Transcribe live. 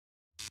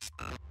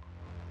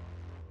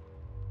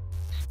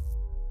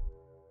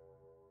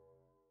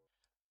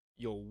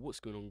Yo, what's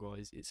going on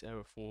guys, it's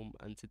Aeriform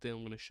and today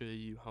I'm going to show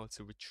you how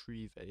to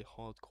retrieve a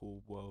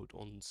hardcore world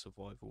on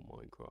survival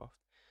Minecraft.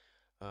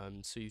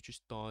 So you've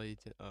just died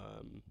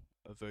a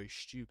very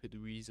stupid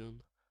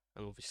reason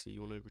and obviously you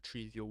want to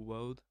retrieve your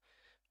world.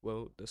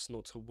 Well, that's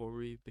not to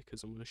worry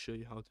because I'm going to show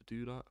you how to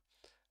do that,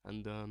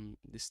 and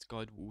this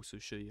guide will also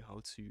show you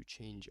how to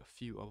change a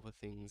few other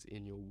things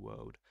in your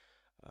world.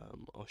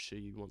 I'll show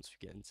you once we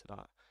get into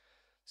that.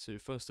 So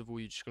first of all,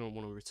 you're just going to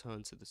want to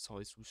return to the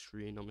title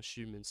screen. I'm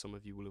assuming some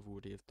of you will have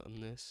already have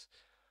done this.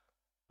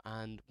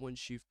 And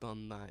once you've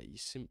done that, you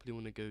simply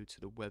want to go to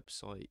the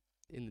website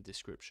in the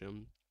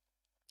description,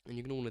 and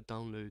you're going to want to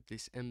download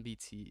this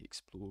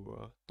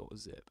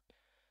mbtexplorer.zip.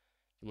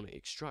 You want to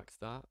extract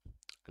that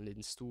and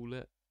install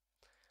it,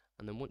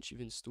 and then once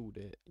you've installed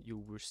it,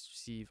 you'll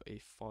receive a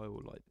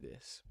file like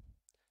this.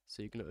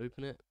 So you're going to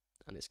open it,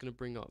 and it's going to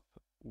bring up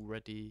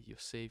already your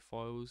save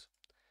files.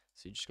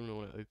 So you're just going to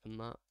want to open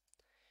that.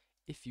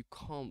 If you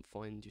can't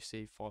find your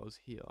save files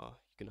here, you're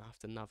going to have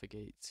to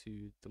navigate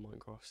to the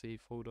Minecraft save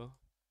folder.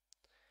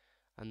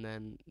 And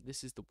then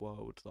this is the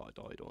world that I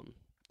died on.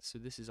 So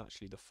this is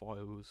actually the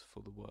files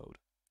for the world.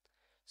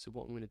 So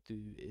what I'm going to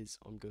do is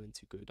I'm going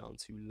to go down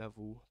to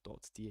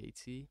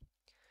level.dat,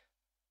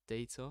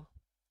 data,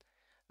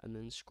 and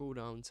then scroll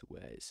down to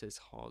where it says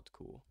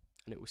hardcore,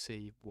 and it will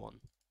say 1.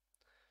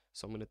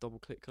 So I'm going to double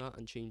click that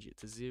and change it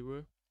to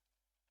 0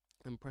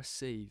 and press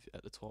save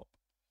at the top.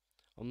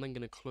 I'm then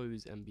going to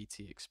close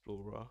MBT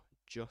Explorer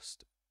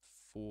just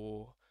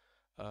for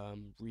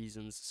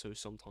reasons. So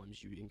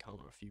sometimes you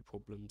encounter a few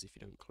problems if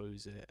you don't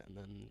close it and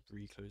then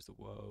reclose the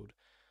world.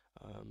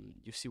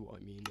 You'll see what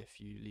I mean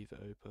if you leave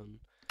it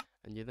open,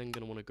 and you're then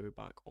going to want to go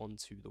back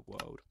onto the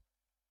world.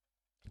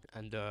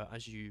 And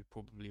as you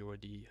probably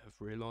already have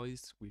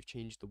realized, we've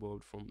changed the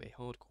world from a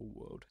hardcore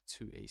world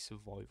to a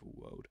survival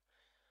world,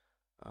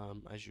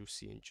 as you'll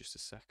see in just a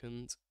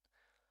second.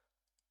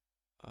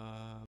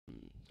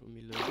 Let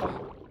me load it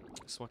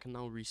so I can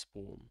now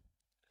respawn.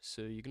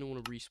 So you're going to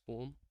want to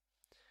respawn,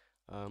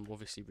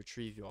 obviously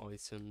retrieve your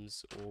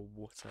items or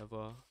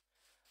whatever,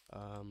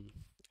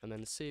 and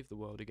then save the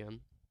world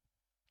again,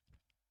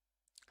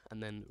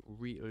 and then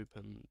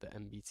reopen the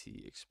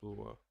MBT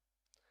Explorer.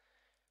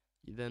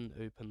 You then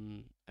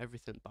open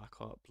everything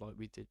back up like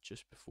we did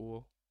just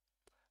before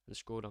and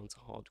scroll down to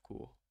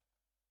hardcore.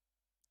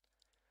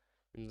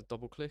 You're going to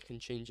double click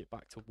and change it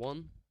back to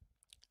 1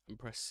 and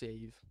press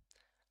save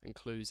and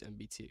close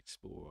MBT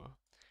Explorer.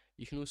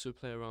 You can also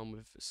play around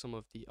with some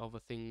of the other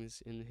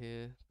things in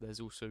here. There's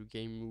also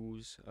game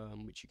rules,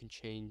 which you can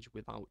change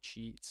without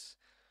cheats.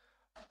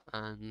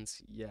 And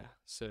yeah,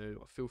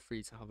 so feel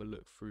free to have a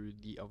look through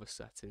the other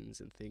settings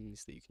and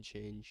things that you can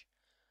change.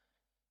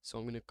 So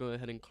I'm going to go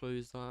ahead and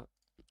close that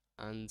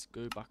and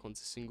go back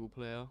onto single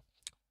player.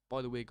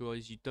 By the way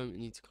guys, you don't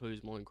need to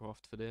close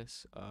Minecraft for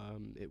this.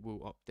 It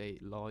will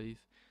update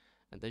live,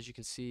 and as you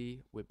can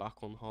see, we're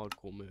back on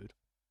hardcore mode.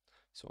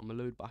 So I'm going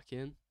to load back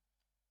in.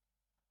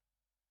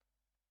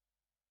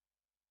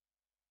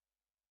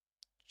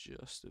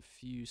 Just a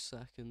few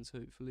seconds,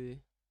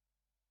 hopefully.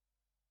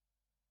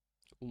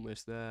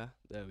 Almost there.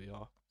 There we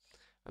are.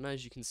 And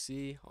as you can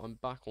see, I'm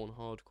back on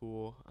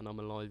hardcore and I'm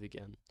alive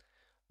again.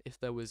 If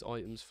there was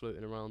items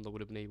floating around, I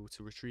would have been able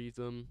to retrieve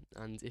them.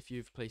 And if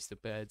you've placed a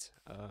bed,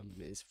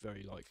 it's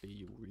very likely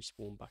you'll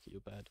respawn back at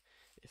your bed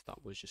if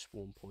that was your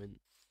spawn point.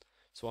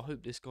 So I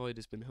hope this guide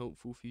has been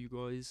helpful for you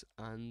guys,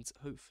 and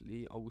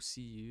hopefully I will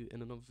see you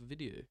in another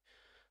video.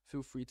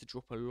 Feel free to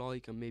drop a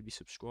like and maybe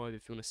subscribe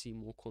if you want to see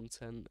more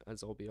content,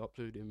 as I'll be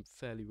uploading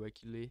fairly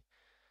regularly.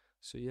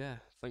 So yeah,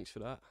 thanks for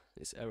that.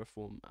 It's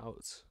Aeriform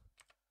out.